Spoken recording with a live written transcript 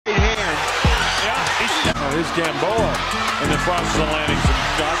Here's Gamboa in the process of landing some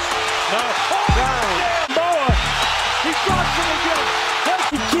shots. No. Gamboa! He drops him again.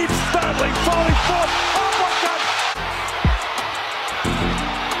 He keeps battling, falling forward. Oh my God!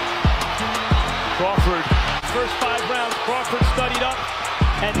 Crawford, first 5 rounds, Crawford studied up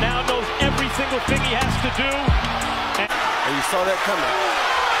and now knows every single thing he has to do. And you saw that coming.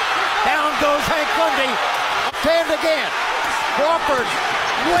 Down goes Hank Lundy. Turned again. Crawford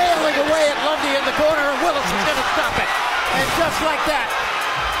wailing away at Lundy in the corner, and Willis is going to stop it. And just like that,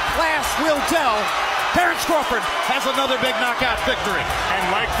 class will tell. Terence Crawford has another big knockout victory. And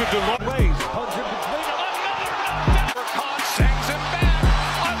like the delays, punch in between. Another knockdown. Sends him back.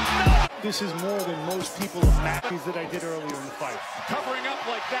 Another. This is more than most people of matches that I did earlier in the fight. Covering up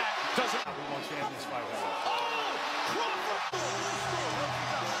like that doesn't. Who wants to end this fight?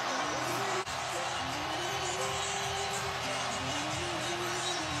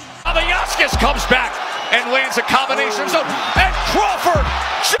 Yaskis comes back and lands a combination zone, and Crawford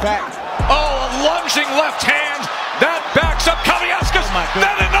back. Oh, a lunging left hand that backs up Yaskis,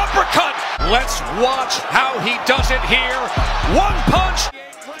 then an uppercut. Let's watch how he does it here. One punch.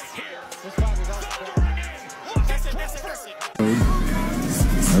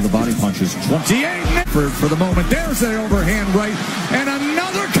 There the body punches. 28 for the moment. There's the overhand right, and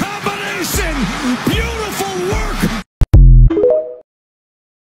another combination. Beautiful work